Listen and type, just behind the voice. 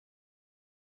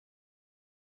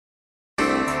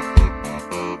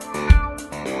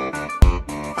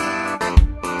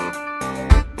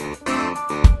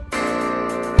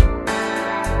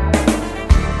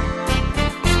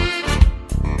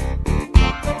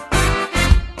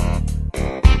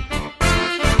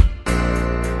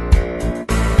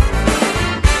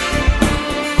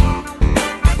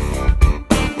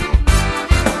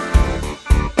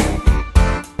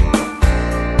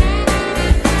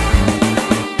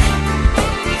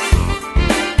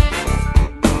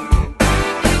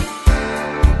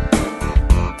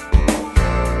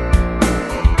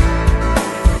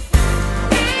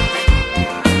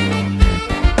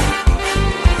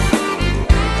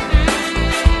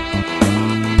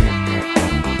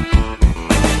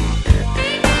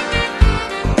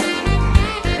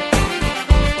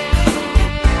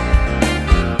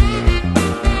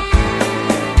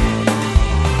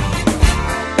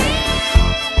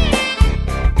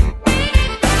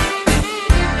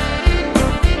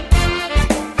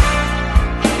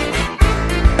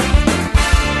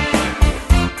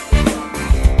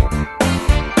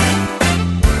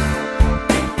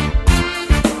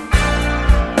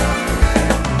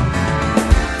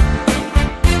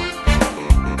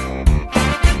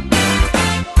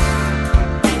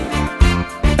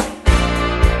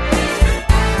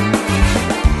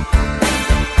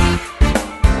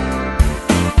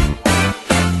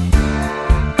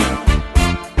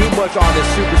much on this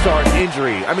superstar's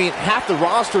injury. I mean, half the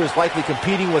roster is likely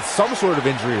competing with some sort of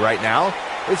injury right now.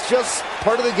 It's just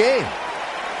part of the game.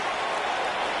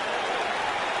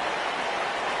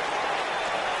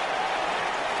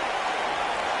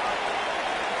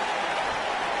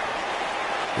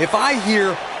 If I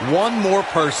hear one more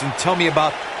person tell me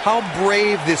about how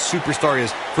brave this superstar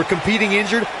is for competing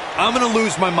injured, I'm going to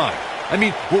lose my mind. I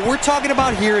mean, what we're talking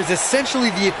about here is essentially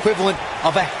the equivalent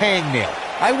of a hangnail.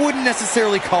 I wouldn't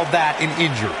necessarily call that an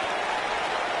injury.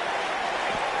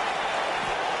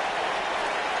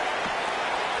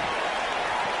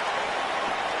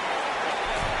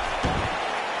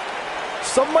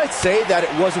 Some might say that it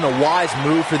wasn't a wise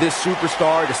move for this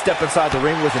superstar to step inside the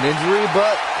ring with an injury,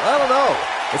 but I don't know.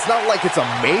 It's not like it's a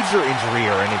major injury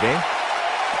or anything.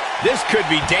 This could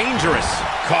be dangerous.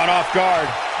 Caught off guard.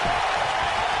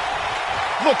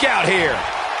 Look out here.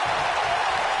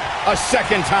 A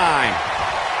second time.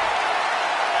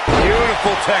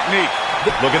 Beautiful technique.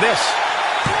 Look at this.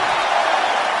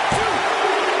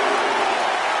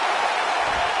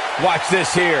 Watch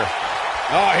this here.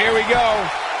 Oh, here we go.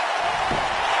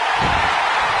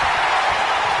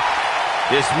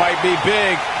 This might be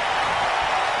big.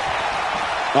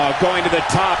 Oh, going to the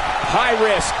top. High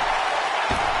risk.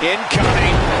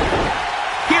 Incoming.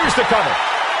 Here's the cover.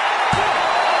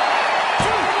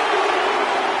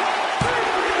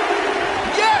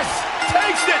 Yes!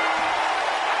 Takes it!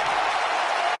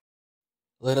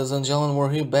 Ladies and gentlemen,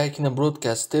 we're here back in the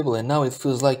broadcast table, and now it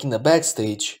feels like in the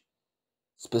backstage.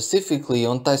 Specifically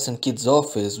on Tyson Kidd's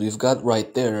office, we've got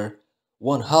right there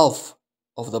one half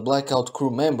of the Blackout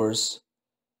crew members,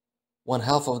 one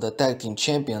half of the tag team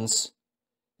champions,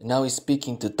 and now he's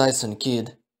speaking to Tyson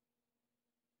Kidd.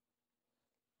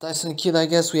 Tyson Kidd, I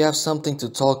guess we have something to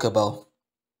talk about.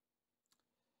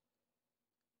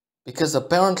 Because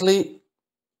apparently,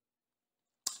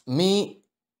 me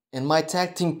and my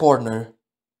tag team partner,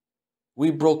 we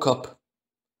broke up.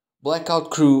 Blackout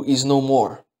crew is no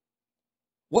more.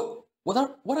 What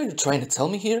are you trying to tell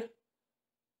me here?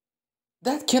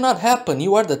 That cannot happen.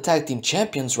 You are the tag team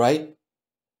champions, right?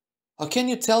 How can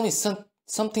you tell me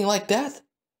something like that?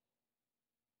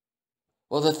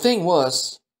 Well, the thing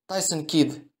was, Tyson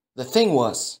Kidd, the thing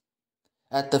was,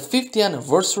 at the 50th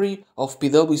anniversary of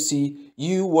PWC,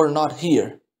 you were not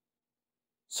here.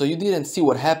 So you didn't see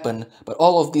what happened, but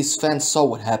all of these fans saw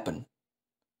what happened.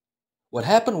 What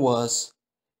happened was,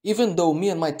 even though me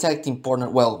and my tag team partner,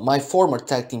 well, my former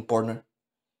tag team partner,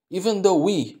 even though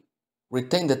we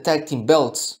retained the tag team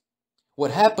belts,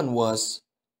 what happened was,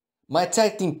 my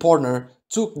tag team partner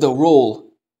took the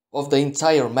role of the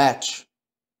entire match.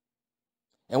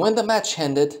 And when the match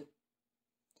ended,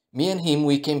 me and him,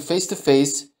 we came face to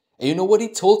face, and you know what he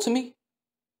told to me?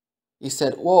 He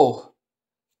said, "Whoa,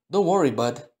 don't worry,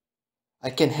 bud. I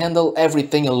can handle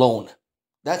everything alone."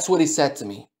 That's what he said to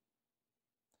me.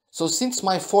 So since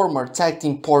my former tag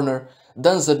team partner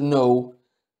doesn't know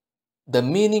the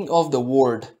meaning of the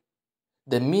word,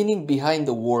 the meaning behind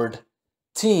the word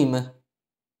team,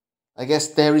 I guess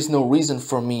there is no reason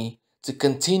for me to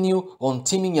continue on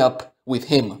teaming up with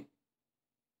him.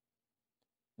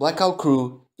 Blackout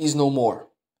Crew is no more.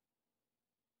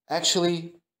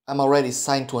 Actually, I'm already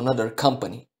signed to another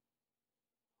company.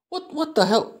 What the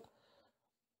hell?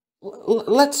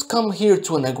 Let's come here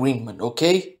to an agreement,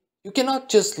 okay? You cannot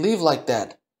just live like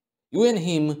that. You and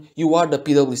him, you are the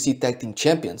PWC Tag Team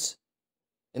Champions.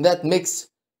 And that makes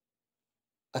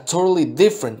a totally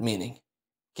different meaning,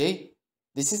 okay?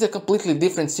 This is a completely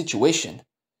different situation.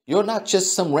 You're not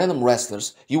just some random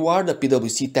wrestlers. You are the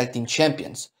PWC Tag Team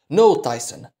Champions. No,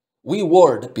 Tyson. We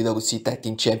were the PWC Tag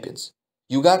Team Champions.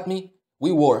 You got me?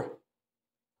 We were.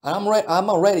 I'm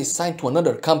already signed to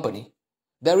another company.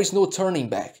 There is no turning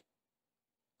back.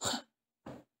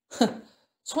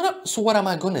 So what am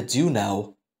I gonna do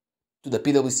now to the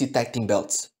PWC Tag Team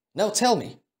belts? Now tell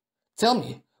me,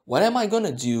 what am I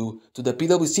gonna do to the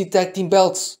PWC Tag Team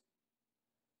belts?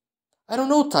 I don't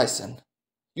know, Tyson.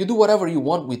 You do whatever you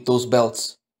want with those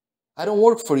belts. I don't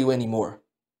work for you anymore.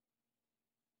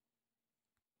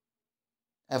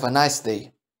 Have a nice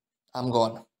day. I'm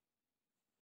gone.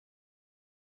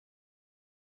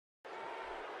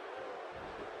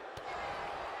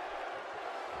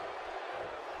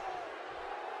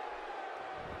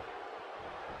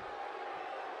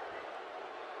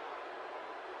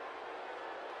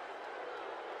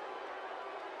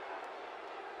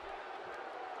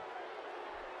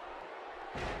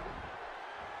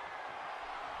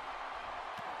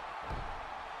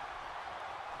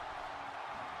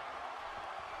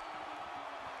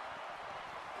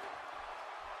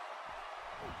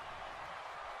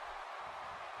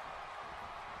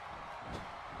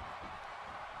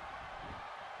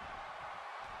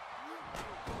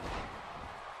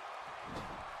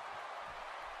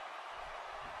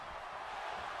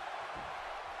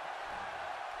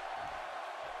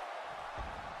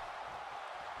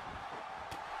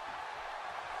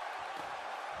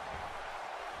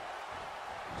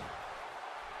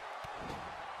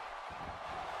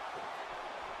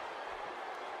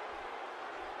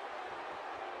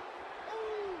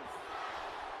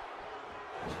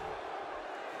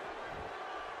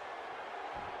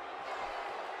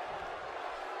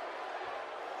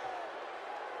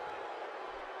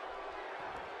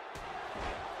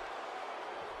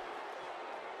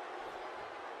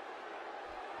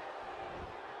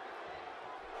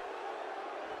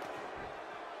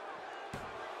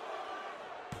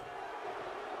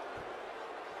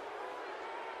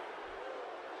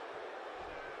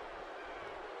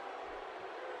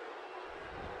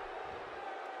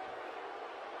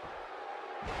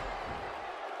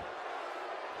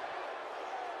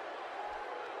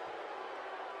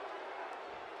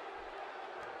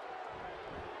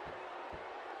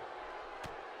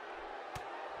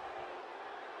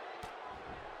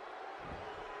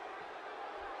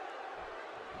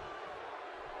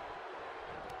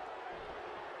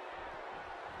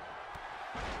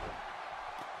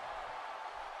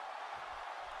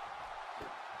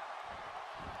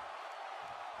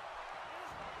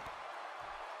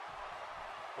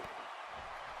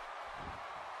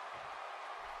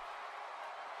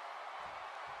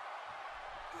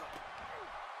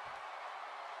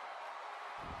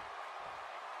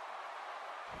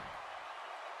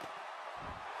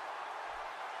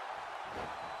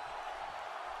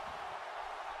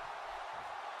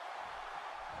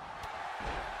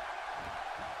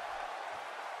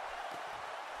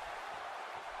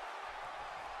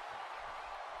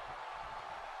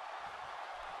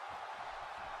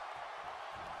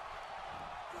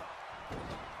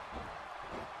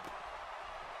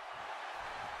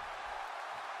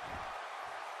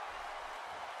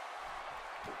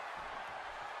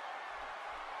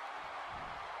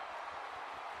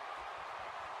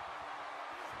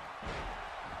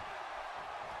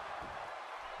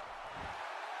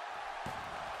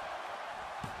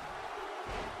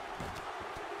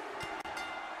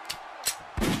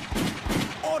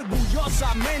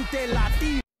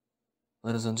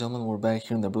 Ladies and gentlemen, we're back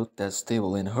here in the Brute Test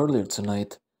table, and earlier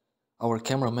tonight, our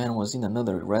cameraman was in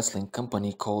another wrestling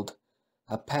company called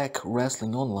Impact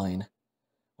Wrestling Online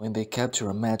when they capture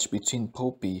a match between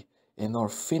Popey and our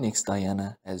Phoenix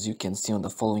Diana, as you can see on the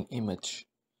following image.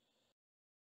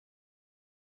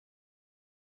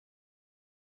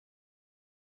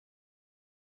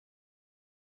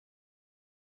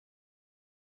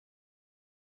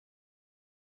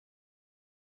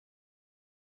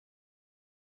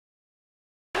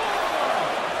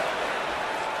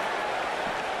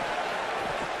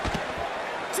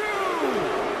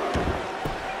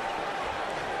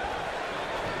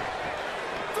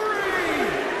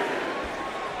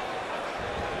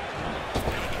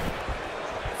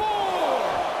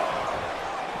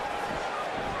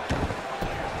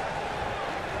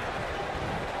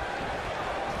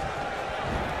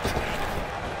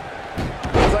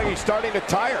 He's starting to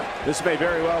tire. This may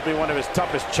very well be one of his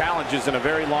toughest challenges in a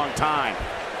very long time.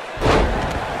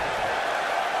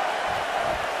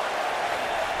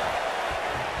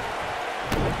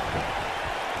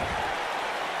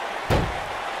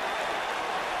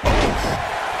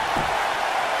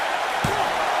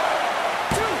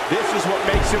 This is what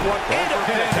makes him one and a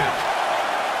pin attempt.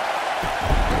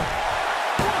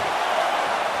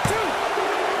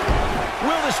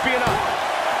 Will this be enough?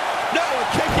 No, a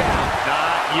kick out.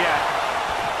 Not yet.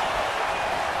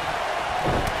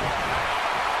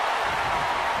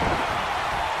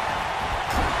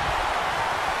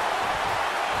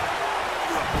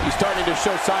 He's starting to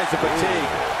show signs of fatigue.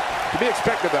 To be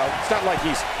expected, though. It's not like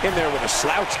he's in there with a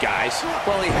slouch, guys.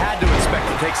 Well, he had to expect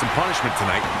to take some punishment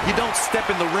tonight. You don't step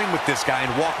in the ring with this guy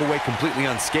and walk away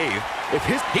completely unscathed.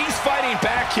 He's fighting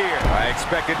back here. I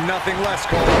expected nothing less,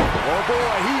 Cole. Oh,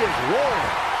 boy, he is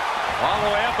rolling. All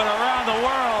the way up and around the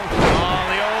world. Oh,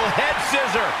 the old head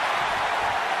scissor.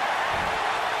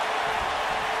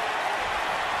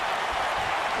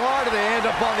 Why do they end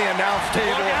up on the announce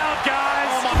table? Look out, guys.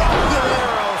 Oh, my God.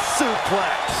 Arrow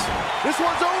suplex. This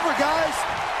one's over, guys.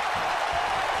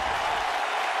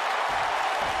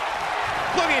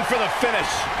 Looking for the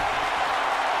finish.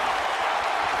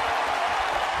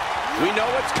 We know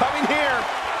what's coming here.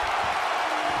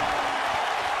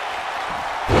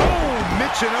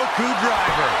 Michinoku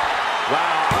driver.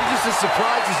 Wow, I'm just as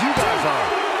surprised as you guys are.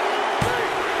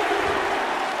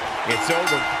 It's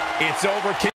over. It's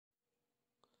over.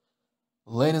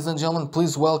 Ladies and gentlemen,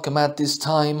 please welcome at this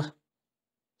time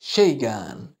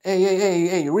Shagan.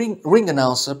 Hey, ring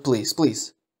announcer, please.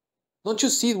 Don't you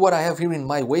see what I have here in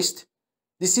my waist?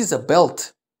 This is a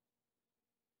belt.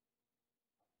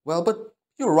 Well, but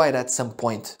you're right at some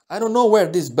point. I don't know where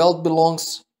this belt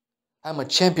belongs. I'm a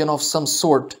champion of some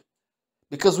sort.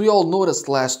 Because we all noticed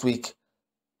last week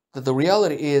that the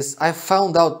reality is I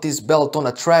found out this belt on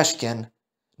a trash can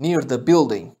near the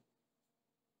building.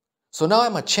 So now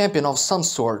I'm a champion of some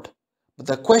sort. But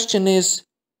the question is,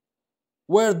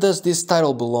 where does this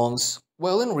title belongs?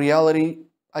 Well, in reality,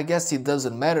 I guess it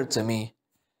doesn't matter to me.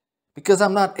 Because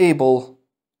I'm not able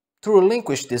to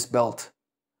relinquish this belt.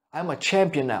 I'm a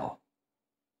champion now.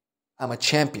 I'm a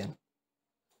champion.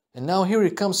 And now here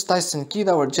comes Tyson Kidd,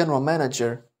 our general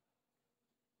manager.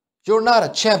 You're not a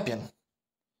champion.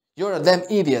 You're a damn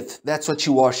idiot. That's what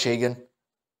you are, Shagan.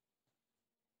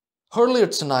 Earlier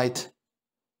tonight,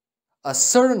 a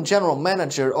certain general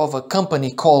manager of a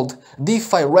company called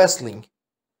DeFi Wrestling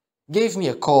gave me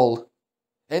a call,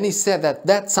 and he said that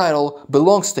that title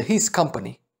belongs to his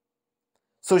company.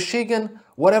 So Shagan,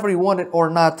 whatever you want it or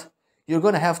not, you're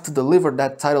gonna have to deliver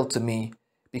that title to me,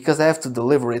 because I have to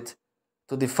deliver it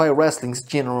to DeFi Wrestling's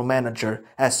general manager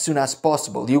as soon as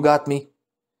possible. You got me?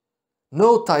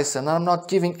 No, Tyson, I'm not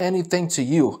giving anything to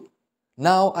you.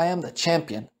 Now I am the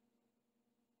champion.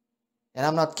 And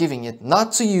I'm not giving it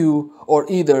not to you or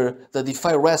either the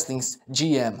DeFi Wrestling's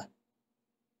GM.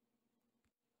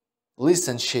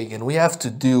 Listen, Shagan, we have to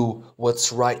do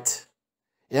what's right.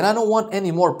 And I don't want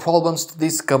any more problems to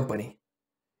this company.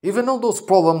 Even though those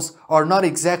problems are not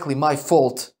exactly my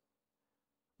fault,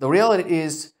 the reality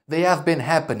is they have been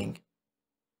happening.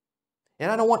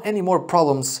 And I don't want any more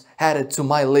problems added to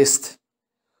my list.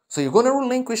 So you're gonna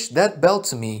relinquish that belt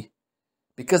to me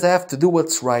because I have to do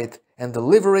what's right and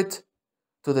deliver it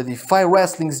to the DeFi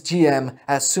Wrestling's GM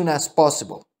as soon as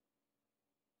possible.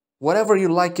 Whatever you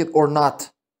like it or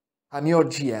not, I'm your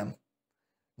GM.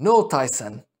 No,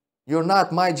 Tyson, you're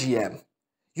not my GM.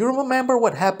 You remember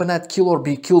what happened at Kill or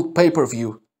Be Killed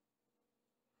pay-per-view?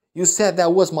 You said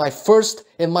that was my first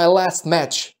and my last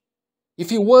match.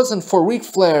 If it wasn't for Ric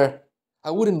Flair,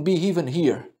 I wouldn't be even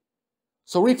here.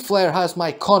 So Ric Flair has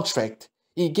my contract.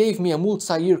 He gave me a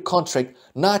multi-year contract,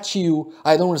 not you.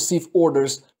 I don't receive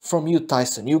orders from you,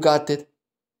 Tyson. You got it?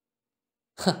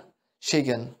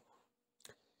 Shagan,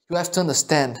 you have to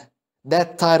understand,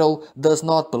 that title does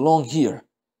not belong here.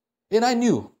 And I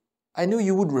knew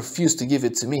you would refuse to give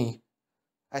it to me.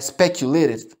 I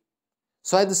speculated.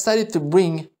 So I decided to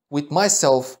bring with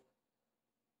myself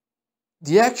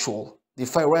the actual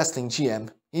DeFi Wrestling GM.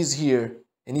 He's here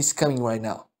and he's coming right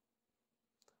now.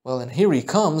 Well, and here he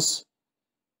comes.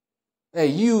 Hey,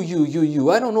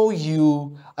 you, I don't know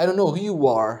you. I don't know who you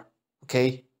are,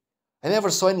 okay? I never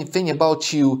saw anything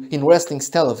about you in wrestling's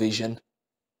television.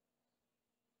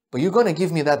 But you're gonna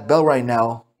give me that belt right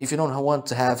now if you don't want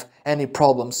to have any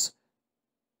problems.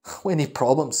 Any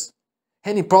problems?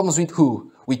 Any problems with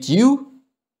who? With you?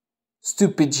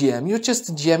 Stupid GM, you're just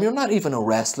a GM, you're not even a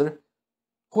wrestler.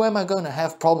 Who am I gonna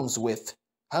have problems with?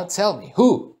 Tell me,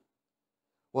 who?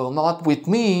 Well, not with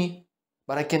me,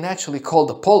 but I can actually call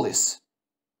the police.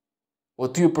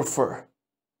 What do you prefer?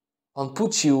 I'll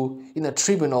put you in a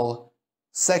tribunal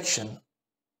section.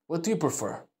 What do you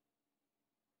prefer?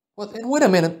 What? And wait a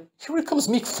minute, here comes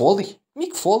Mick Foley.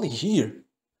 Mick Foley here.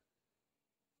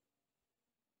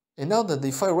 And now the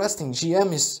DeFi Wrestling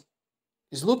GM is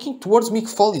looking towards Mick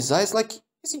Foley's eyes like,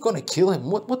 is he gonna kill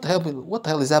him? What the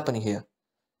hell is happening here?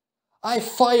 I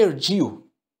fired you.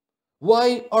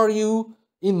 Why are you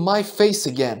in my face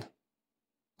again?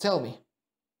 Tell me.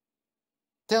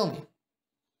 Tell me.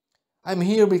 I'm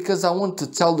here because I want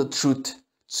to tell the truth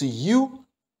to you.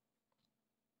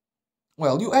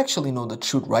 Well, you actually know the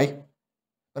truth, right?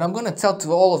 But I'm gonna tell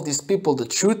to all of these people the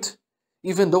truth,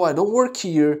 even though I don't work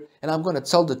here, and I'm gonna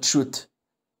tell the truth.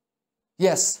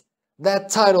 Yes, that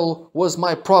title was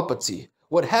my property.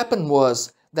 What happened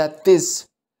was that this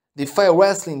DeFi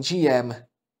Wrestling GM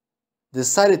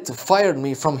decided to fire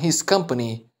me from his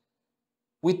company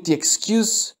with the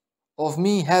excuse of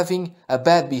me having a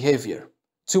bad behavior,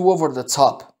 too over the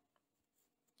top.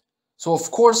 So of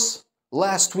course,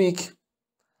 last week,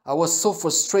 I was so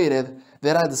frustrated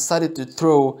that I decided to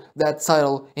throw that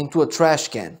title into a trash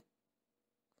can.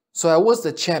 So I was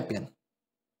the champion.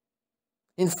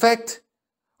 In fact,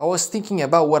 I was thinking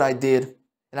about what I did,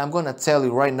 and I'm gonna tell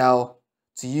you right now,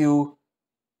 to you,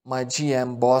 my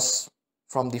GM boss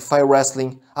from DeFi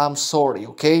Wrestling, I'm sorry,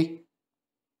 okay?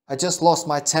 I just lost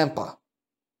my temper.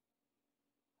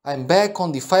 I'm back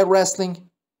on DeFi Wrestling,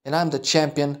 and I'm the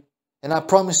champion, and I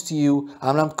promise to you,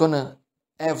 I'm not gonna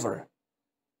ever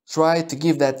try to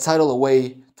give that title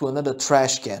away to another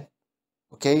trash can,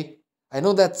 okay? I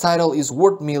know that title is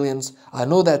worth millions. I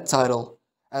know that title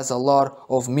has a lot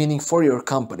of meaning for your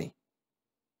company.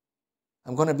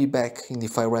 I'm gonna be back in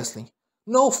DeFi Wrestling.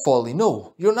 No, Foley,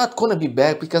 no, you're not gonna be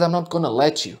back because I'm not gonna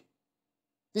let you.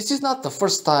 This is not the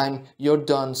first time you've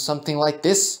done something like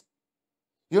this.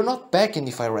 You're not back in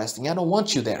DeFi Wrestling. I don't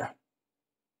want you there.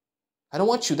 I don't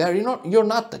want you there. You're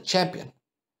not the champion.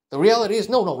 The reality is,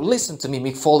 no, listen to me,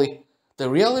 Mick Foley. The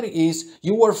reality is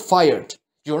you are fired.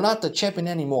 You're not the champion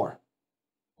anymore.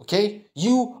 Okay?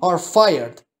 You are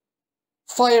fired.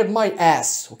 Fired my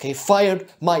ass. Okay?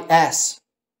 Fired my ass.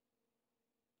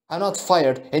 I'm not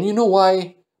fired. And you know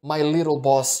why, my little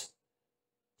boss?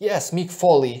 Yes, Mick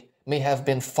Foley may have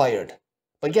been fired.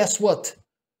 But guess what?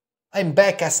 I'm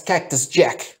back as Cactus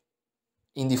Jack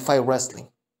in DeFi Wrestling.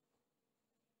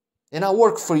 And I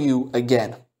work for you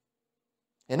again.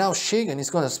 And now Shagan is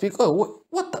gonna speak. Oh,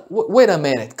 what the? Wait a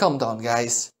minute. Calm down,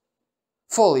 guys.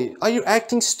 Foley, are you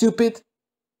acting stupid?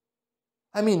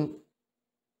 I mean,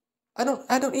 I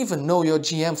don't even know your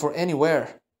GM for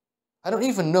anywhere. I don't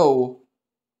even know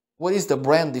what is the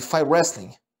brand Defy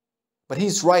Wrestling. But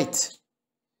he's right.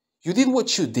 You did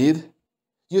what you did.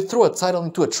 You throw a title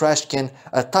into a trash can,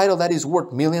 a title that is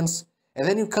worth millions, and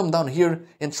then you come down here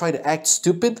and try to act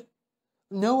stupid?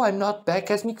 No, I'm not back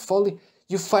as Mick Foley.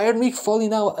 You fired Mick Foley,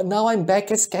 now I'm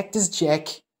back as Cactus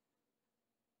Jack.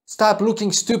 Stop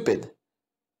looking stupid.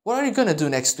 What are you gonna do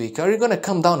next week? Are you gonna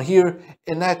come down here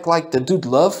and act like the Dude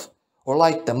Love? Or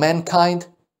like the Mankind?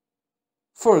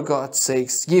 For God's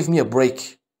sakes, give me a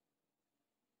break.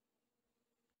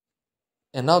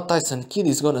 And now Tyson Kidd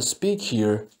is gonna speak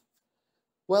here.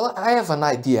 Well, I have an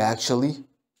idea actually.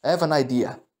 I have an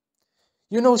idea.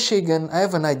 You know, Shagan, I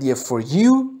have an idea for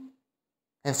you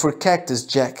and for Cactus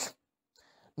Jack.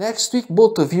 Next week,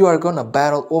 both of you are gonna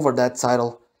battle over that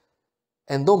title.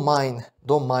 And don't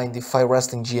mind Defy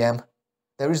Wrestling GM.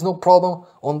 There is no problem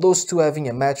on those two having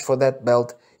a match for that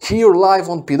belt here live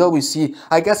on PWC.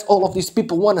 I guess all of these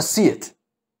people want to see it.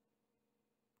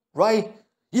 Right?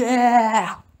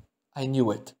 Yeah! I knew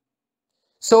it.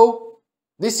 So,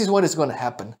 this is what is gonna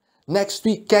happen. Next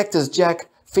week, Cactus Jack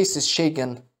faces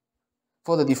Shagan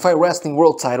for the Defy Wrestling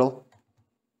World title.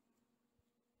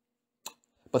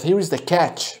 But here is the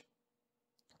catch.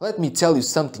 Let me tell you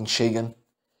something, Shagan.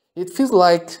 It feels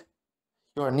like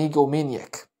you're an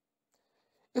egomaniac.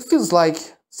 It feels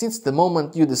like since the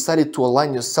moment you decided to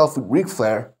align yourself with Ric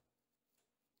Flair,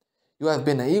 you have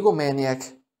been an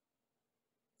egomaniac,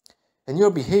 and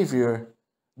your behavior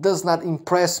does not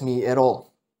impress me at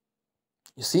all.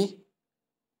 You see?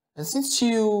 And since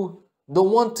you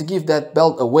don't want to give that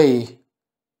belt away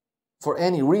for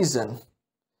any reason,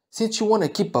 since you want to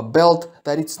keep a belt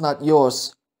that it's not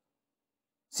yours,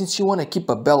 since you want to keep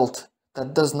a belt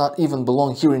that does not even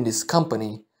belong here in this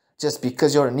company, just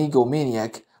because you're an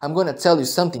egomaniac, I'm gonna tell you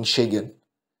something, Shagan.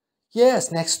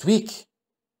 Yes, next week,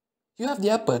 you have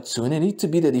the opportunity to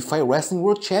be the Defy Wrestling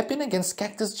World Champion against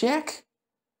Cactus Jack.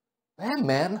 Hey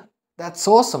man, that's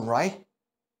awesome, right?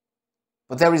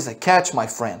 But there is a catch, my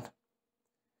friend.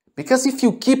 Because if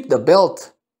you keep the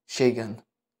belt, Shagan,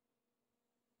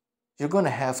 you're gonna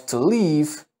have to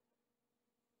leave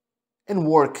and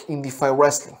work in Defy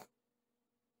Wrestling.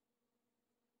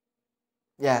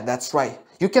 Yeah, that's right.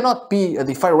 You cannot be a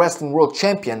Defy Wrestling World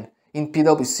Champion in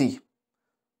PWC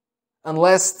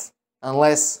unless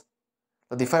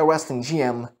the Defy Wrestling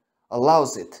GM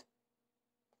allows it,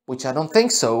 which I don't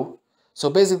think so. So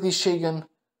basically, Shagan,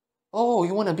 oh,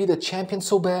 you want to be the champion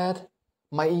so bad?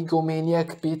 My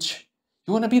egomaniac bitch.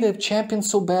 You want to be the champion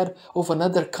so bad of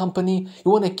another company?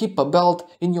 You want to keep a belt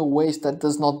in your waist that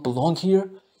does not belong here?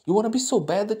 You want to be so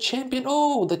bad the champion?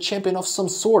 Oh, the champion of some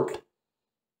sort.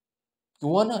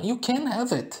 You can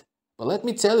have it. But let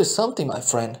me tell you something, my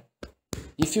friend.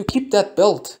 If you keep that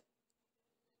belt,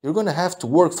 you're gonna have to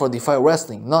work for Defy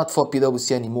Wrestling, not for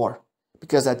PWC anymore.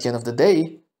 Because at the end of the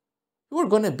day, you are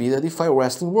gonna be the Defy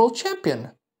Wrestling World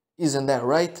Champion. Isn't that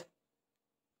right?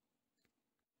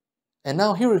 And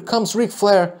now here it comes Ric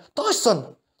Flair.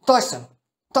 Tyson!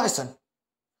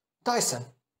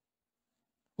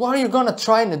 What are you gonna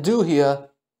try to do here?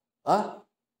 Huh?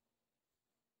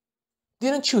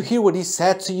 Didn't you hear what he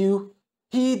said to you?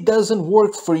 He doesn't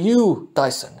work for you,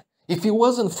 Tyson. If it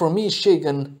wasn't for me,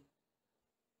 Shagan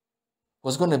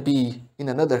was gonna be in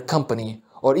another company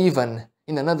or even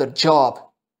in another job.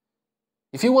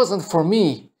 If it wasn't for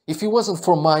me, if it wasn't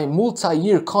for my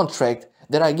multi-year contract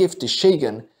that I gave to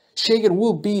Shagan, Shagan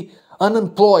will be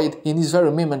unemployed in this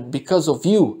very moment because of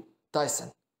you,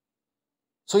 Tyson.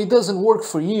 So he doesn't work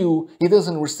for you, he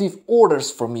doesn't receive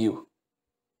orders from you.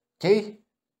 Okay?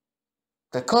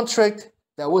 The contract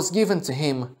that was given to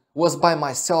him was by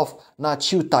myself,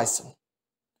 not you, Tyson.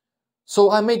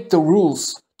 So I make the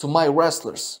rules to my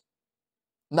wrestlers,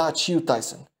 not you,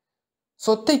 Tyson.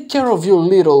 So take care of your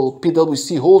little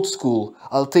PWC old school.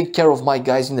 I'll take care of my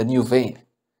guys in the new vein.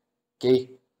 Okay?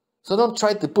 So don't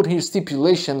try to put here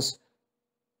stipulations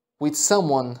with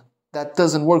someone that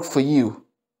doesn't work for you.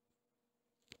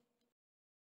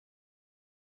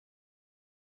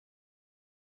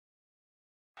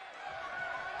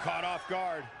 Caught off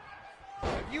guard.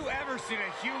 Have you ever seen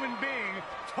a human being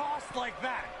tossed like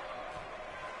that?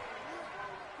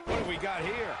 What have we got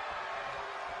here?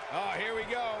 Oh, here we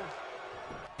go.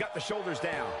 Got the shoulders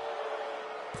down.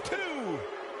 2.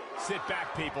 Sit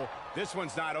back, people. This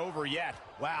one's not over yet.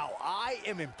 Wow, I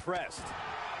am impressed.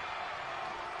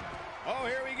 Oh,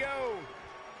 here we go.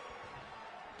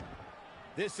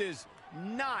 This is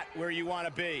not where you want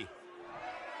to be.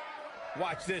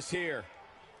 Watch this here.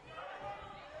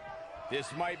 This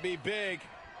might be big.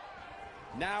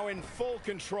 Now in full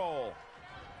control.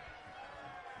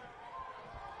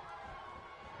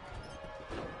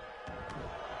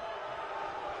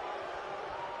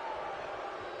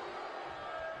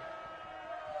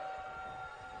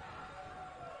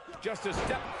 Just a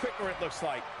step quicker, it looks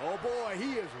like. Oh boy,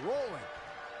 he is rolling.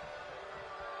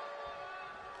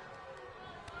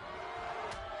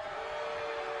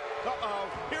 Uh-oh,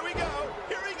 here we go,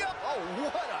 here we go. Oh,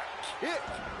 what a kick.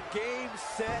 Game,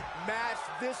 set, match.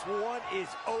 This one is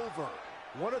over.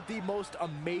 One of the most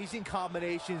amazing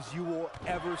combinations you will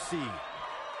ever see.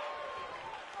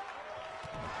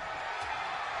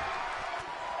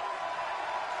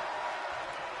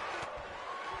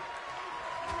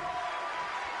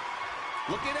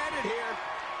 Looking at it here.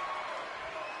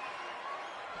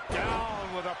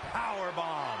 Down with a power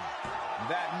bomb.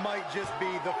 That might just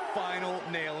be the final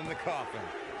nail in the coffin.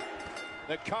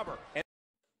 The cover.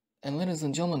 And ladies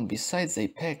and gentlemen, besides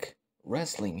Apex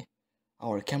Wrestling,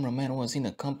 our cameraman was in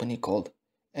a company called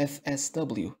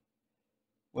FSW,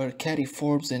 where Caddy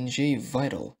Forbes and Jay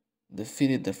Vital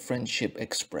defeated the Friendship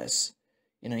Express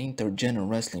in an intergender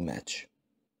wrestling match.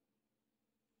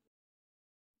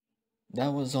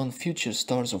 That was on Future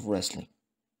Stars of Wrestling.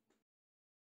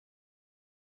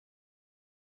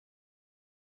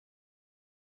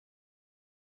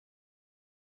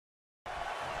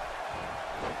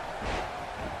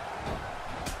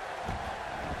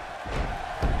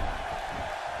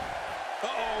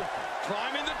 Uh-oh,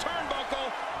 climbing the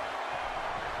turnbuckle.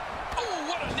 Oh,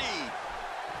 what a knee.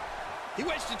 He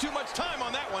wasted too much time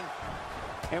on that one.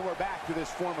 And we're back to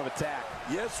this form of attack.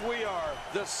 Yes, we are.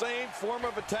 The same form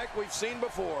of attack we've seen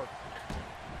before.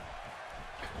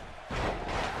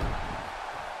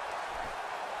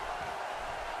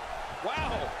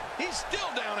 Wow, he's still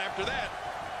down after that.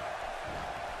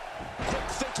 Quick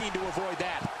thinking to avoid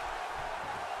that.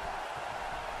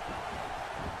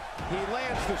 He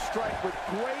lands the strike with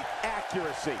great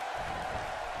accuracy.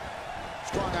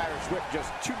 Strong Irish whip, just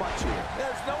too much here.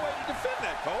 There's no way to defend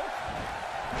that, Cole.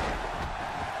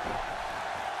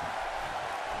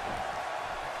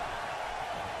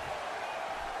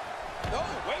 Oh,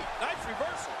 wait, nice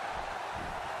reversal.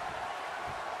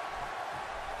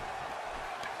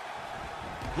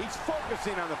 He's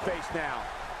focusing on the face now.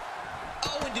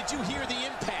 Oh, and did you hear the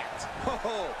impact?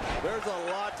 Oh, there's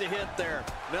a lot to hit there.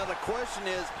 Now the question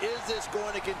is this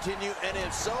going to continue? And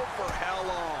if so, for how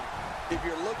long? If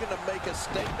you're looking to make a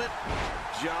statement,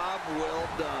 job well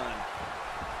done.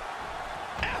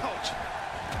 Ouch!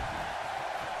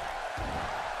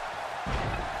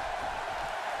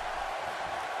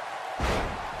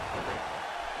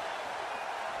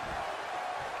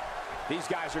 These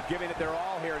guys are giving it their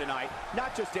all here tonight,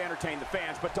 not just to entertain the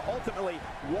fans, but to ultimately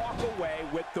walk away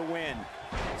with the win.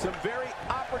 Some very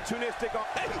opportunistic...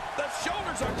 Hey, the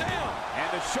shoulders are down! And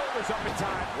the shoulders up in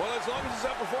time. Well, as long as it's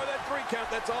up before that 3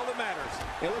 count, that's all that matters.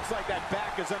 It looks like that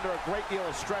back is under a great deal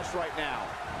of stress right now.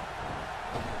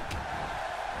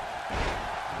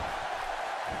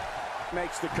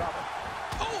 Makes the cover.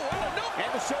 Oh, I don't know.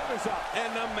 And the shoulders up.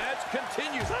 And the match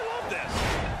continues. I love this.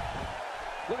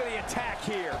 Look at the attack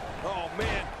here. Oh,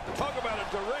 man. Talk about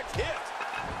a direct hit.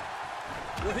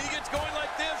 When he gets going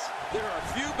like this, there are a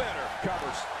few better.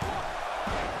 Covers.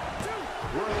 1,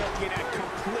 2. We're looking at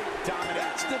complete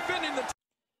dominance. That's defending the...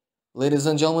 Ladies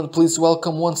and gentlemen, please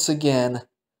welcome once again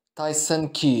Tyson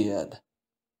Kidd.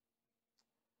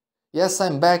 Yes,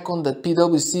 I'm back on the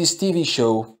PWC's TV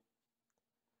show.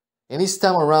 And this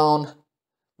time around,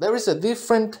 there is a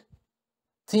different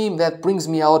team that brings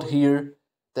me out here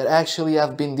that actually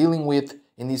I've been dealing with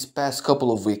in these past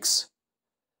couple of weeks.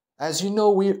 As you know,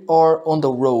 we are on the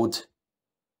road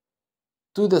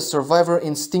to the Survivor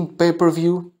Instinct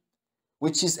pay-per-view,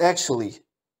 which is actually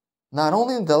not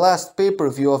only the last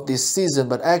pay-per-view of this season,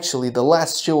 but actually the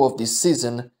last show of this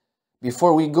season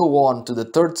before we go on to the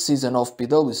 3rd season of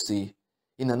PWC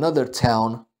in another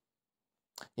town,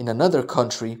 in another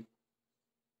country.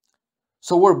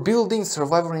 So we're building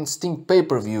Survivor Instinct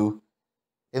pay-per-view,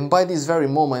 and by this very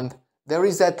moment, there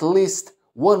is at least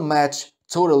one match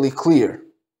totally clear.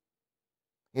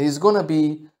 It is gonna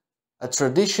be a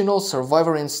traditional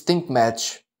Survivor Instinct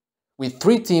match with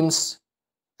 3 teams,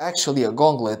 actually a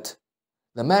gauntlet.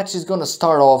 The match is gonna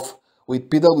start off with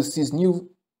PWC's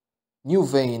new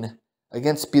vein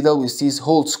against PWC's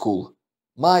old school,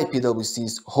 my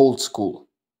PWC's old school.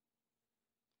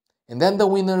 And then the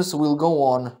winners will go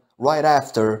on right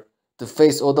after to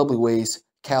face OWA's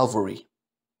Calvary.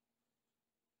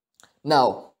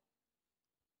 Now,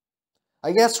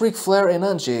 I guess Ric Flair and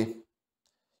Angie,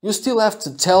 you still have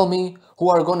to tell me who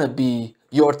are gonna be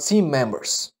your team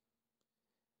members.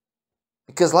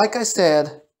 Because like I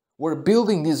said, we're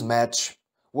building this match,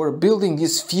 we're building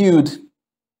this feud.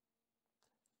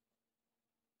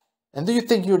 And do you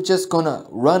think you're just gonna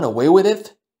run away with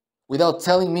it without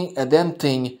telling me a damn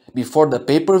thing before the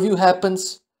pay-per-view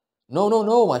happens? No, no,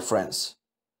 no, my friends.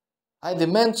 I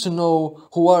demand to know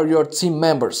who are your team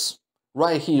members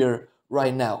right here,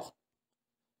 right now.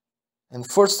 And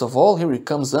first of all, here it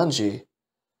comes Angie.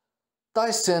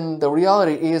 Tyson, the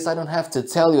reality is I don't have to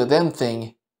tell you a damn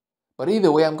thing, but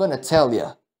either way I'm gonna tell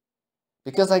you.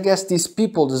 Because I guess these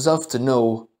people deserve to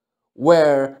know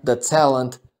where the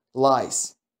talent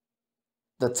lies.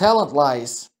 The talent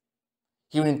lies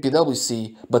here in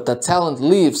PWC, but the talent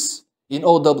lives in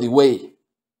OWA.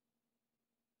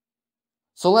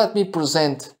 So let me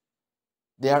present,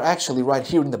 they are actually right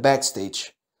here in the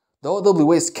backstage. The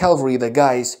OWA's Cavalry, the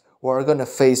guys who are gonna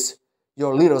face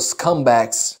your little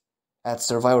scumbags at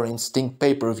Survivor Instinct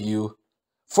pay-per-view.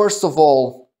 First of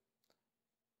all,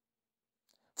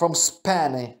 from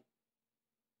Spain,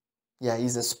 yeah,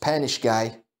 he's a Spanish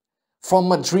guy. From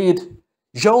Madrid,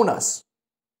 Jonas.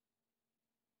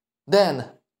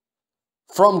 Then,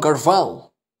 from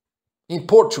Garvão, in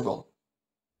Portugal,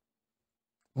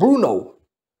 Bruno,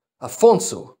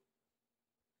 Afonso.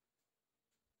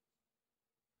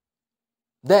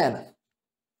 Then,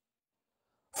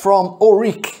 from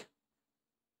Oric,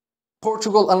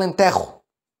 Portugal Alentejo,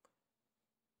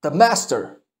 the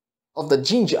master of the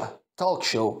Jinja talk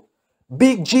show,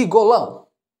 Big G Golão.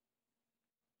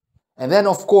 And then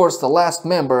of course the last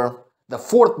member, the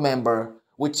fourth member,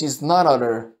 which is none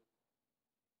other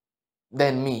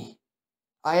than me.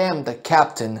 I am the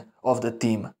captain of the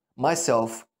team,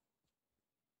 myself,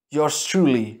 yours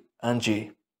truly,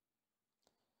 Angie.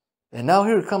 And now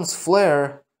here comes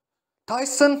Flair.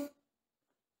 Tyson?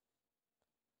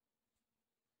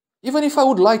 Even if I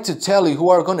would like to tell you who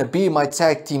are gonna be my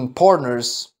tag team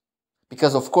partners,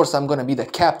 because of course I'm gonna be the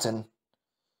captain,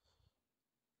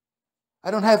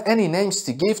 I don't have any names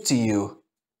to give to you.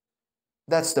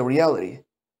 That's the reality.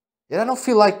 And I don't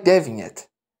feel like deving it.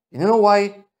 You know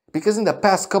why? Because in the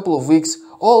past couple of weeks,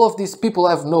 all of these people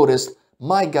I've noticed,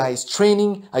 my guys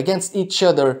training against each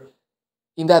other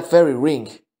in that very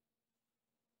ring.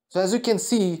 So as you can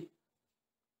see,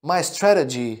 my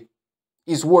strategy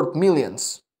is worth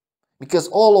millions. Because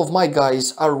all of my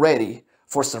guys are ready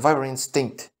for Survivor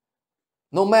Instinct.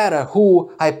 No matter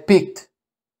who I picked.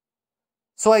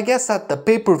 So I guess at the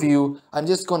pay-per-view, I'm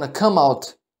just gonna come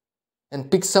out and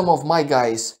pick some of my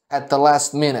guys at the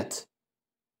last minute.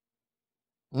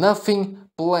 Nothing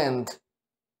planned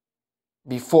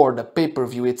before the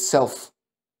pay-per-view itself.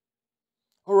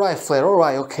 Alright Flair,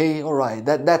 alright, okay, alright,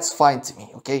 that's fine to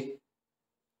me, okay?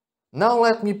 Now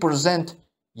let me present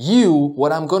you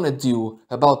what I'm gonna do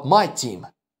about my team.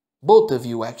 Both of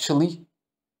you actually.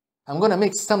 I'm gonna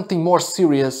make something more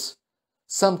serious,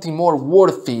 something more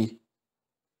worthy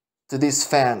to these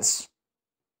fans.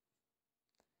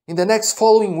 In the next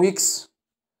following weeks,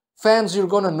 fans, you're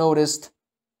gonna notice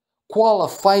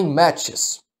qualifying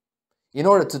matches in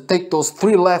order to take those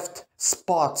 3 left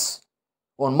spots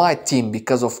on my team,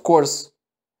 because of course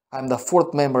I'm the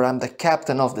 4th member, I'm the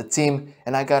captain of the team,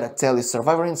 and I gotta tell you,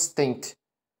 Survivor Instinct,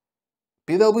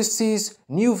 PWC's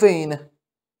new vein,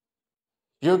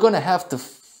 you're gonna have to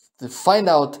find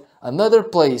out another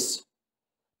place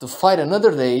to fight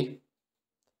another day.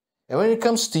 And when it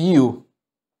comes to you,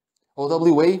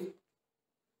 OWA,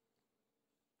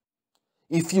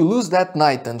 if you lose that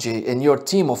night, Angie, and your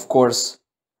team, of course,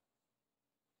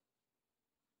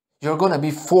 you're gonna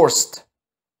be forced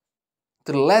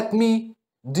to let me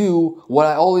do what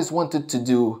I always wanted to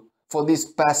do for these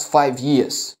past 5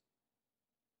 years.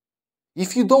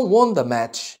 If you don't win the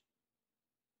match,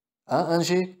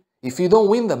 Angie, if you don't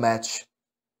win the match,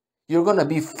 you're gonna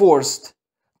be forced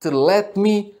to let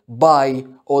me buy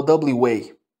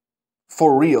OWA.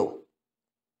 For real.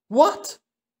 What?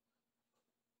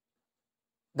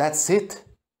 That's it.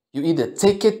 You either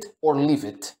take it or leave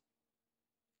it.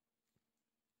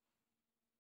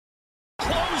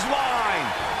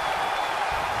 Clothesline!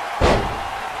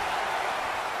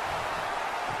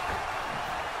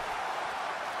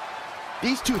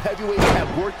 These two heavyweights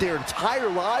have worked their entire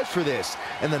lives for this,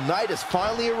 and the night has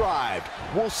finally arrived.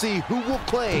 We'll see who will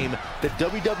claim the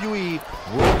WWE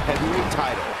World Heavyweight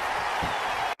title.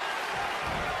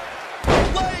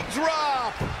 Leg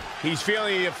drop! He's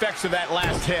feeling the effects of that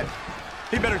last hit.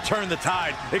 He better turn the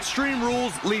tide. Extreme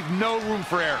rules leave no room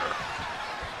for error.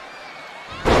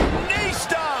 Knee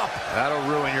stop! That'll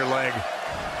ruin your leg.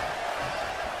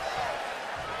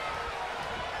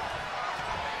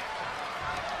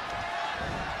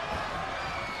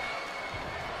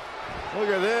 Look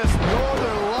at this,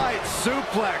 Northern Light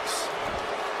suplex.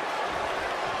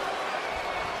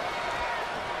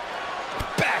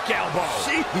 Back elbow.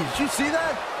 Jeez, did you see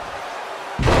that?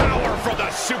 Power from the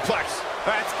suplex.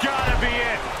 That's gotta be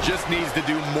it. Just needs to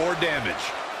do more damage.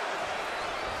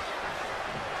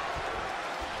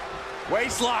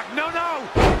 Waist lock. No, no.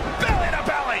 Belly to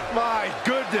belly. My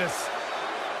goodness.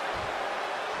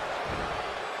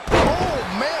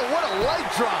 Oh, man, what a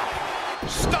light drop.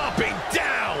 Stomping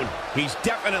down. He's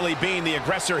definitely being the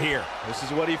aggressor here. This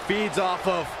is what he feeds off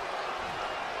of.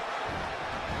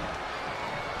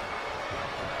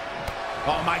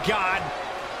 Oh, my God.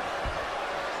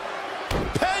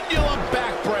 Pendulum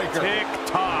backbreaker.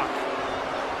 Tick-tock.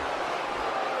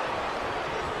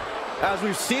 As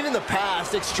we've seen in the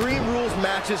past, Extreme Rules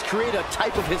matches create a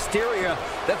type of hysteria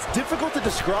that's difficult to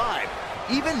describe,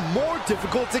 even more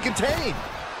difficult to contain.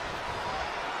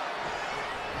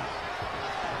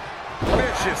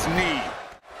 Vicious knee.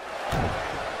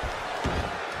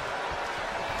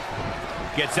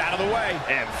 Gets out of the way.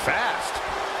 And fast.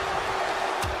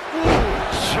 Ooh,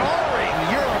 jarring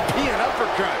European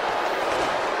uppercut.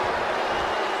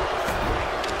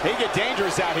 They get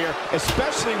dangerous out here,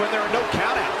 especially when there are no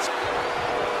countouts.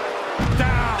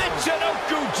 Down. The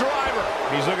Jinoku driver.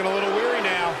 He's looking a little weary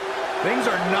now. Things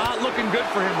are not looking good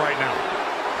for him right now.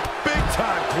 Big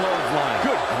time clothesline.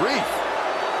 Good grief.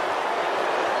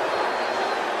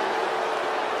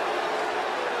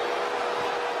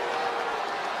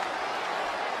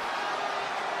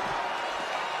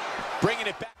 Bringing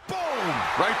it back. Boom!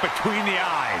 Right between the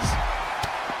eyes.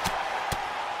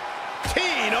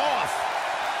 Teeing off.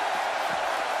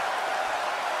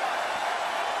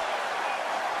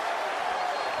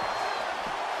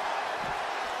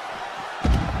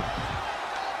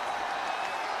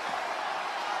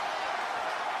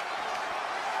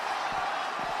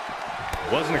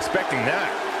 Wasn't expecting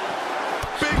that.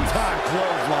 Big time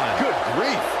clothesline. Good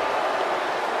grief.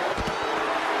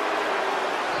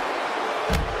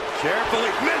 Carefully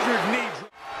measured knee.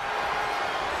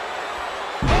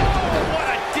 Oh, what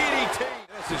a DDT.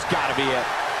 This has got to be it.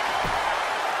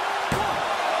 1,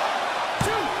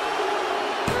 2,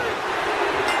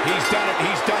 3. He's done it.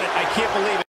 He's done it. I can't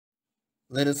believe it.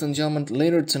 Ladies and gentlemen,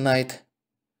 later tonight,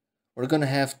 we're gonna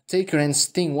have Taker and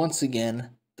Sting once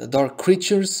again, the Dark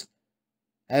Creatures,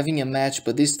 having a match,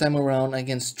 but this time around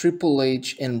against Triple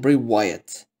H and Bray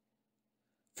Wyatt.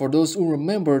 For those who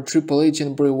remember, Triple H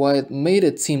and Bray Wyatt made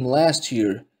a team last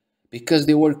year because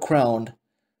they were crowned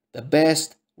the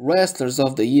best wrestlers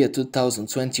of the year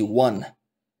 2021.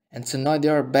 And tonight they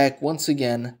are back once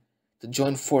again to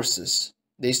join forces.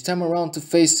 This time around to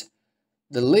face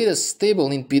the latest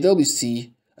stable in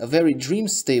PWC, a very dream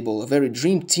stable, a very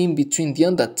dream team between The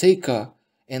Undertaker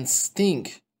and Sting.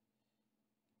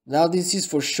 Now this is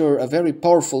for sure a very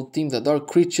powerful team. The Dark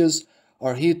Creatures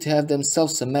are here to have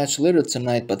themselves a match later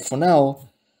tonight, but for now,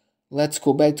 let's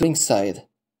go back to ringside.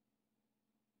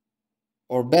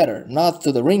 Or better, not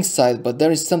to the ringside, but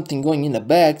there is something going in the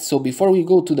back, so before we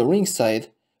go to the ringside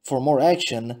for more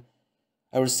action,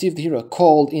 I received here a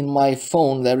call in my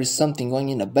phone. There is something going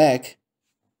in the back.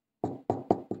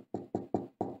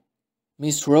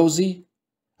 Miss Rosie,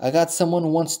 I got someone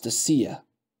who wants to see ya.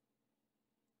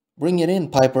 Bring it in,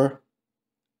 Piper.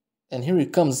 And here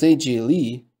it comes AJ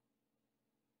Lee.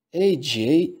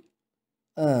 AJ,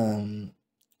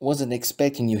 wasn't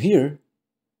expecting you here.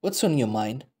 What's on your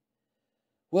mind?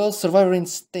 Well, Survivor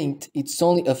Instinct, it's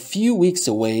only a few weeks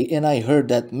away, and I heard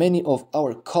that many of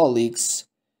our colleagues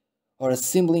are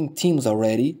assembling teams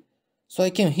already, so I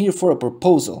came here for a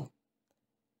proposal.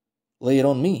 Lay it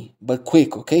on me, but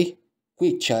quick, okay?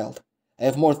 Quick, child. I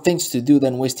have more things to do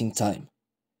than wasting time.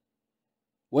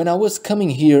 When I was coming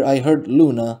here, I heard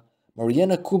Luna,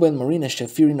 Mariana Kuba and Marina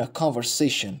Shafir in a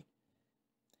conversation.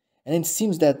 And it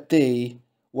seems that they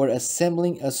were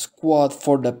assembling a squad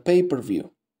for the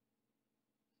pay-per-view.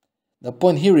 The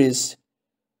point here is,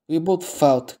 we both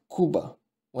fought Kuba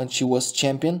when she was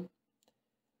champion.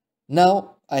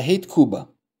 Now, I hate Kuba.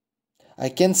 I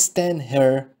can't stand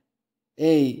her.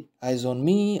 Hey, eyes on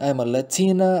me, I'm a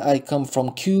Latina, I come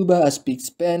from Cuba, I speak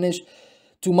Spanish.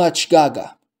 Too much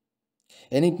gaga.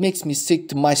 And it makes me sick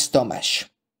to my stomach.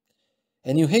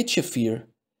 And you hate Shafir.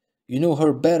 You know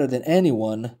her better than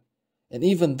anyone. And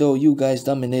even though you guys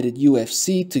dominated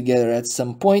UFC together at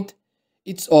some point,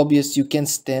 it's obvious you can't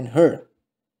stand her.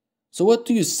 So what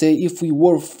do you say if we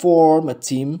form a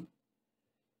team?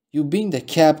 You being the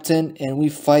captain and we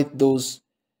fight those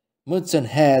mutant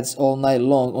heads all night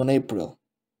long on April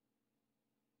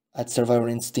at Survivor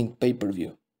Instinct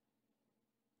pay-per-view.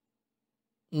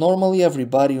 Normally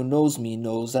everybody who knows me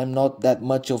knows I'm not that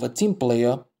much of a team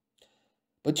player,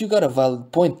 But you got a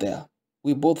valid point there.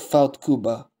 We both fought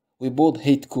Cuba. We both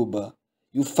hate Cuba.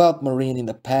 You fought Marine in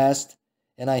the past,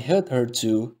 and I hurt her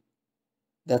too.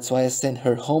 That's why I sent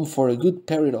her home for a good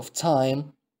period of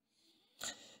time.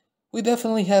 We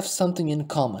definitely have something in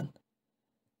common.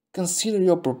 Consider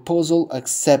your proposal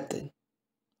accepted.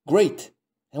 Great.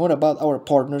 And what about our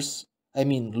partners? I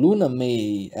mean, Luna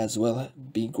may as well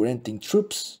be granting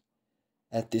troops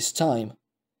at this time.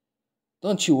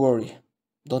 Don't you worry,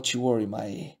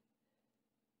 my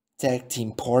tag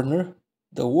team partner.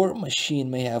 The War Machine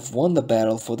may have won the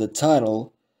battle for the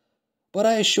title, but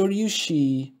I assure you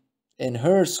she and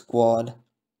her squad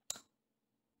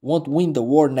won't win the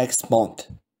war next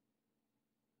month.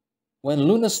 When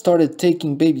Luna started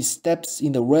taking baby steps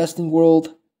in the wrestling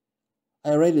world,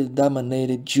 I already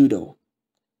dominated Judo,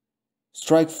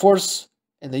 Strikeforce,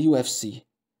 and the UFC.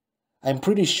 I'm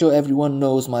pretty sure everyone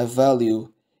knows my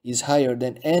value is higher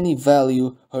than any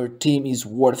value her team is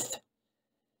worth.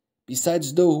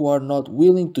 Besides those who are not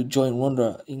willing to join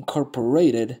Ronda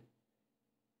Incorporated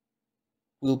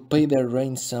will pay their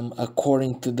ransom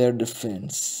according to their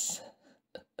defense.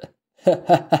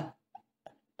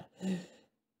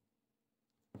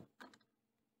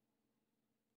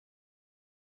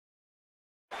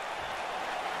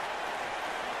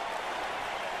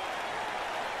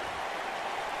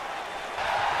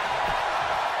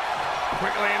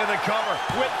 Quickly into the cover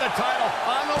with the title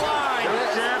on the line.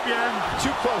 Champion.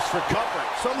 Too close for comfort.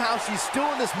 Somehow she's still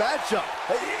in this matchup.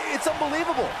 It's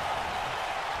unbelievable.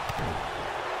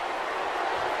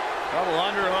 Double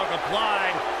underhook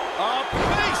applied. A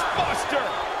face buster.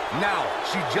 Now,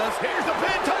 she just... Here's the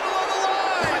pin, title on the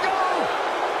line. Go.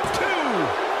 2.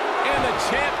 And the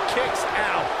champ kicks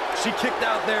out. She kicked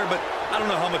out there, but I don't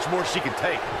know how much more she can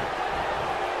take.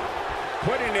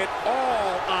 Putting it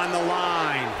all on the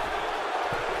line.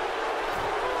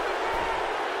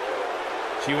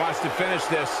 She wants to finish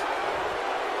this.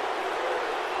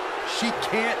 She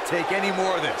can't take any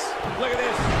more of this. Look at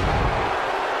this.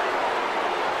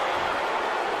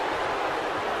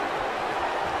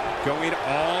 Going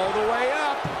all the way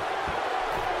up.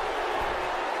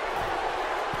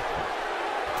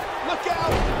 Look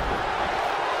out.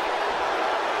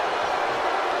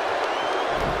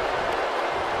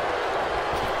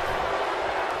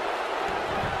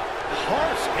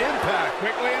 Harsh impact.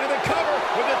 Quickly into the cover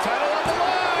with the title on the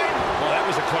line. Well, that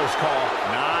was a close call.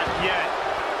 Not yet.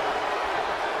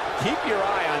 Keep your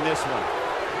eye on this one.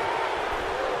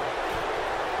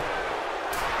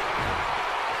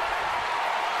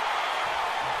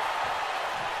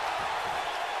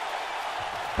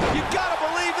 You gotta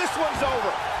believe this one's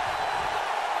over.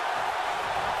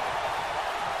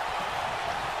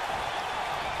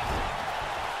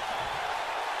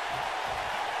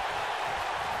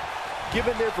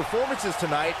 Given their performances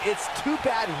tonight, it's too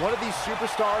bad one of these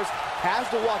superstars has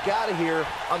to walk out of here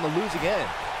on the losing end.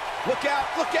 Look out,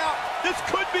 look out. This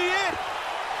could be it.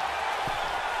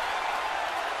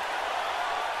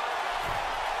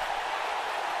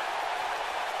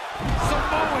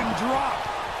 Samoan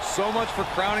drop. So much for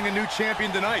crowning a new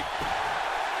champion tonight.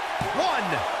 1,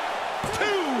 2,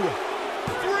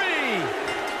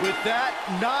 3. With that,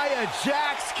 Nia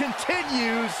Jax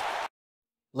continues.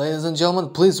 Ladies and gentlemen,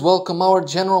 please welcome our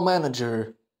general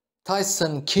manager,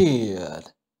 Tyson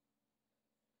Kidd.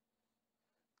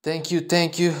 Thank you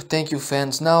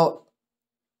fans. Now,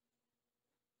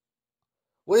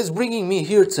 what is bringing me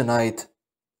here tonight,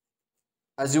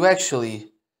 as you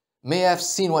actually may have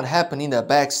seen what happened in the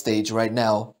backstage right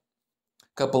now,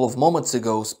 a couple of moments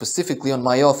ago, specifically on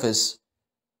my office,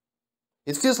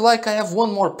 it feels like I have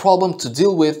one more problem to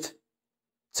deal with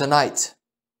tonight.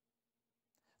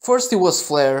 First it was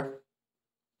Flair,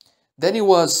 then it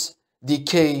was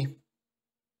DK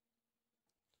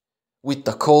with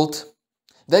the Colt,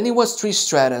 then it was Trish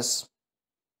Stratus,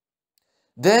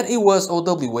 then it was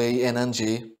OWA and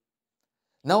NJ.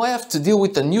 Now I have to deal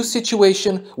with a new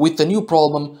situation, with a new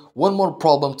problem, one more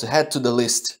problem to add to the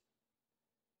list.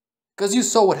 Because you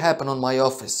saw what happened on my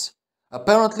office.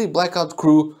 Apparently Blackout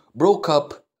Crew broke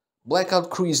up, Blackout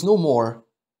Crew is no more,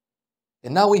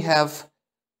 and now we have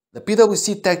the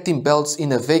PWC Tag Team belts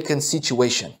in a vacant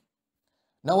situation.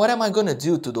 Now what am I gonna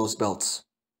do to those belts?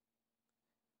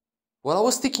 Well, I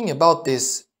was thinking about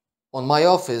this on my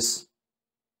office,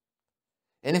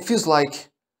 and it feels like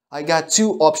I got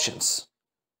two options.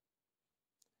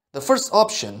 The first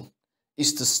option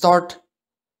is to start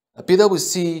a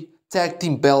PWC Tag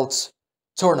Team Belts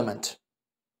tournament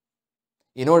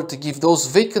in order to give those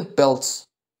vacant belts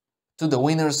to the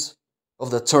winners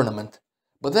of the tournament.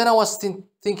 But then I was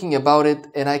thinking about it,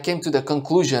 and I came to the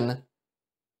conclusion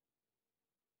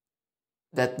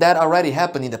that that already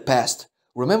happened in the past.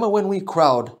 Remember when we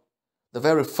crowned the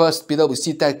very first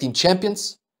PWC Tag Team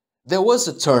Champions? There was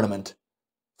a tournament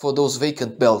for those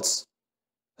vacant belts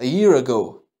a year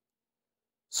ago.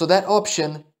 So that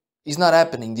option is not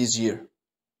happening this year.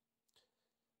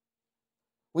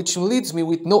 Which leaves me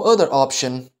with no other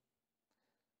option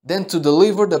than to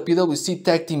deliver the PWC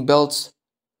Tag Team belts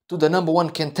to the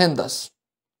 #1 contenders.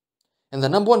 And the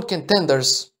 #1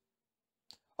 contenders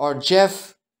are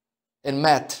Jeff and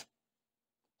Matt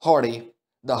Hardy,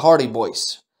 the Hardy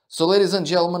Boys. So ladies and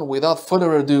gentlemen, without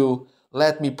further ado,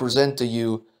 let me present to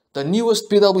you the newest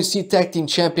PWC Tag Team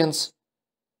Champions,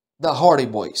 the Hardy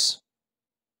Boys.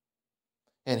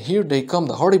 And here they come,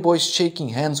 the Hardy Boys, shaking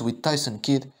hands with Tyson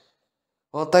Kidd.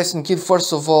 Well, Tyson Kidd,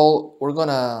 first of all, we're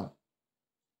gonna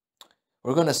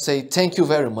say thank you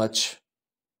very much.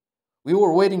 We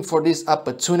were waiting for this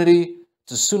opportunity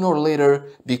to sooner or later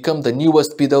become the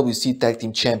newest PWC Tag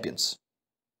Team Champions.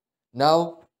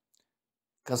 Now,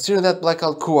 consider that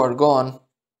Blackout Crew are gone.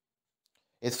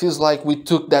 It feels like we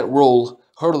took that role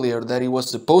earlier that it was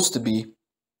supposed to be.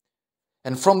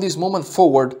 And from this moment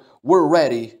forward, we're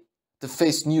ready to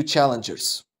face new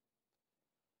challengers.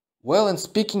 Well, and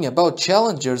speaking about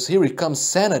challengers, here it comes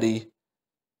Sanity.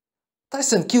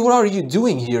 Tyson Kidd, what are you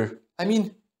doing here? I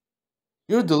mean,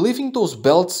 you're delivering those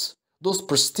belts, those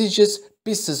prestigious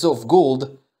pieces of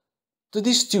gold, to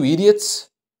these two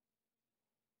idiots?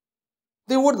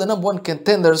 They were the #1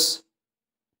 contenders,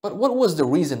 but what was the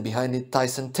reason behind it,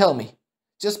 Tyson? Tell me.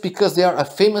 Just because they are a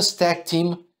famous tag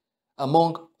team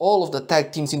among all of the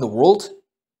tag teams in the world?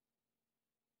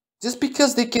 Just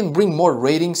because they can bring more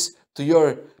ratings to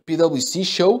your PWC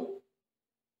show?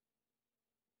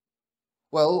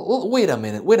 Well, wait a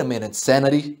minute,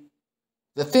 Sanity.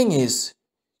 The thing is,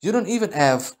 you don't even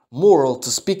have moral to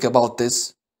speak about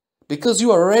this, because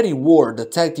you already were the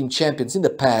tag team champions in the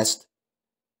past,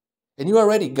 and you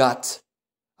already got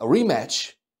a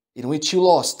rematch in which you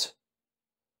lost.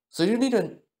 So you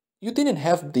didn't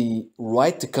have the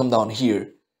right to come down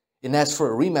here and ask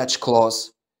for a rematch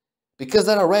clause, because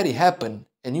that already happened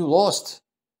and you lost.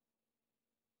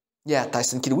 Yeah,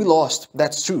 Tyson Kidd, we lost.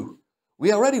 That's true.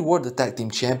 We already were the tag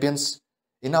team champions.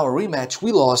 In our rematch,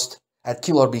 we lost at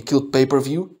Kill or Be Killed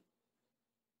pay-per-view.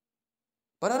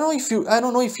 But I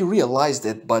don't know if you realized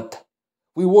it, but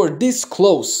we were this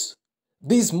close,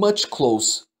 this much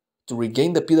close to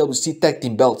regain the PWC Tag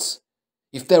Team belts.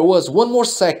 If there was one more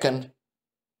second,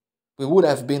 we would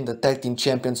have been the Tag Team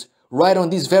Champions right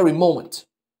on this very moment.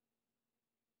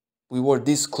 We were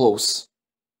this close.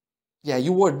 Yeah,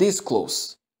 you were this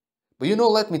close. But you know,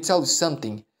 let me tell you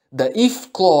something. The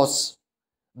if clause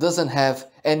doesn't have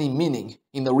any meaning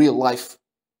in the real life.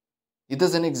 It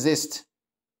doesn't exist.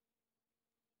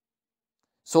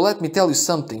 So let me tell you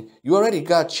something. You already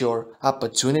got your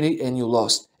opportunity and you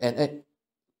lost. And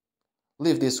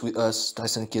leave this with us,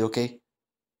 Tyson Kidd, okay?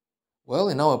 Well,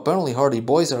 and now apparently Hardy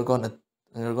Boys are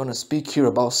gonna speak here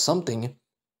about something.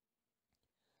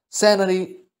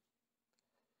 Sanity,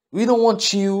 we don't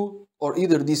want you or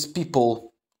either of these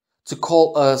people to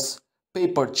call us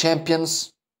paper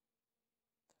champions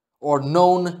or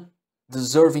known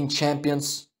deserving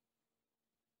champions.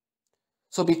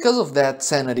 So because of that,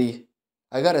 Sanity,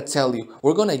 I gotta tell you,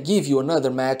 we're gonna give you another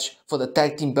match for the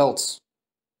tag team belts.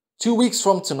 2 weeks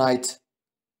from tonight,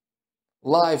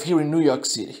 live here in New York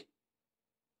City.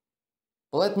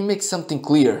 But let me make something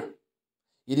clear.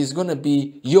 It is gonna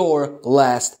be your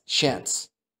last chance.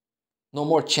 No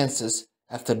more chances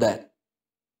after that.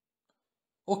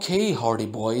 Okay, Hardy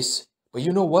Boys, but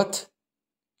you know what?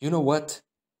 You know what?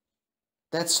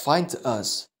 That's fine to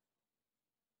us.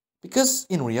 Because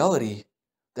in reality,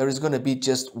 there is going to be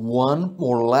just one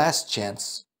more last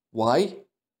chance. Why?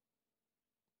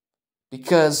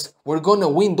 Because we're going to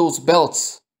win those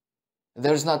belts.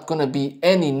 There's not going to be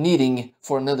any needing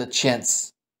for another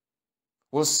chance.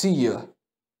 We'll see you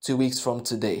 2 weeks from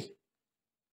today.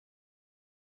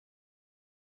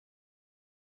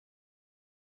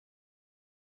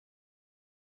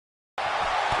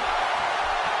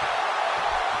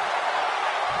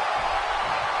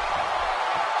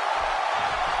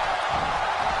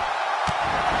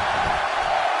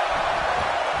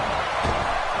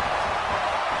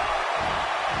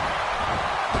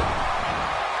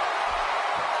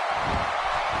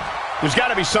 There's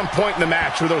got to be some point in the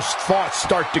match where those thoughts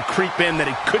start to creep in that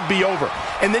it could be over.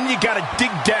 And then you got to dig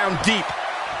down deep,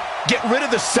 get rid of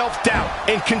the self-doubt,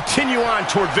 and continue on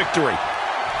toward victory.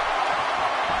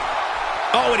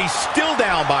 Oh, and he's still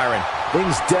down, Byron.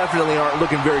 Things definitely aren't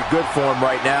looking very good for him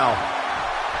right now.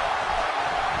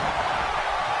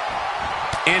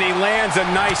 And he lands a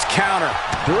nice counter.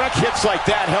 Direct hits like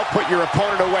that help put your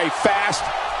opponent away fast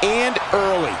and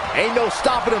early. Ain't no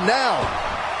stopping him now.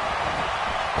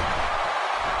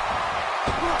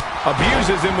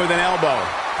 Abuses him with an elbow.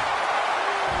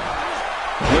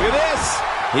 Look at this.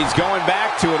 He's going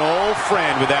back to an old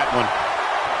friend with that one.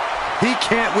 He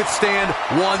can't withstand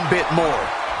one bit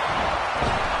more.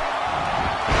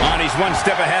 He's one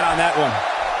step ahead on that one.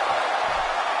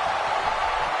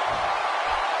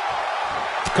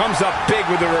 Comes up big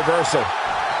with the reversal.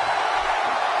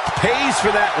 Pays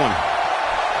for that one.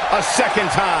 A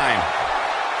second time.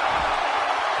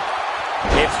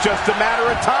 It's just a matter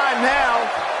of time now.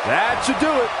 That should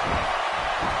do it.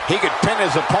 He could pin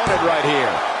his opponent right here.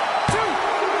 2,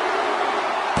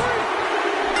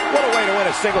 3. What a way to win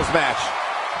a singles match.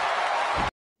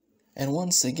 And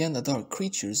once again, the Dark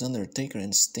Creatures, Undertaker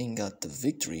and Sting got the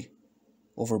victory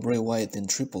over Bray Wyatt and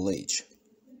Triple H.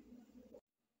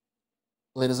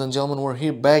 Ladies and gentlemen, we're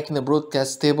here back in the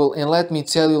broadcast table, and let me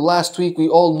tell you, last week we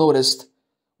all noticed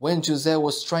when Jose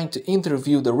was trying to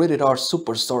interview the Rated R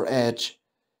superstar Edge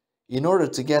in order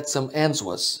to get some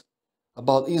answers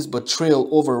about his betrayal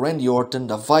over Randy Orton,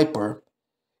 the Viper.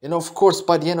 And of course,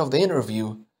 by the end of the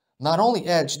interview, not only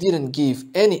Edge didn't give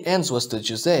any answers to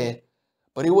Jose,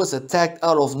 but he was attacked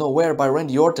out of nowhere by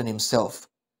Randy Orton himself.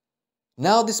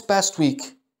 Now this past week,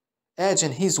 Edge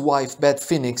and his wife Beth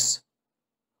Phoenix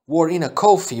were in a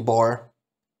coffee bar,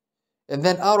 and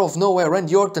then out of nowhere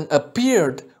Randy Orton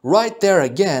appeared right there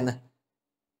again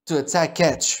to attack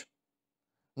Edge.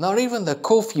 Not even the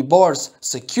coffee bar's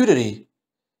security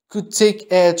could take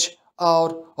Edge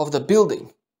out of the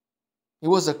building. It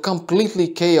was a completely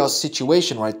chaos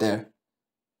situation right there.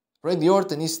 Randy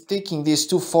Orton is taking this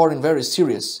too far and very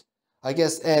serious. I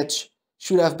guess Edge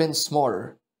should have been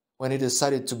smarter when he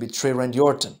decided to betray Randy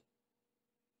Orton.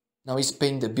 Now he's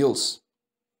paying the bills.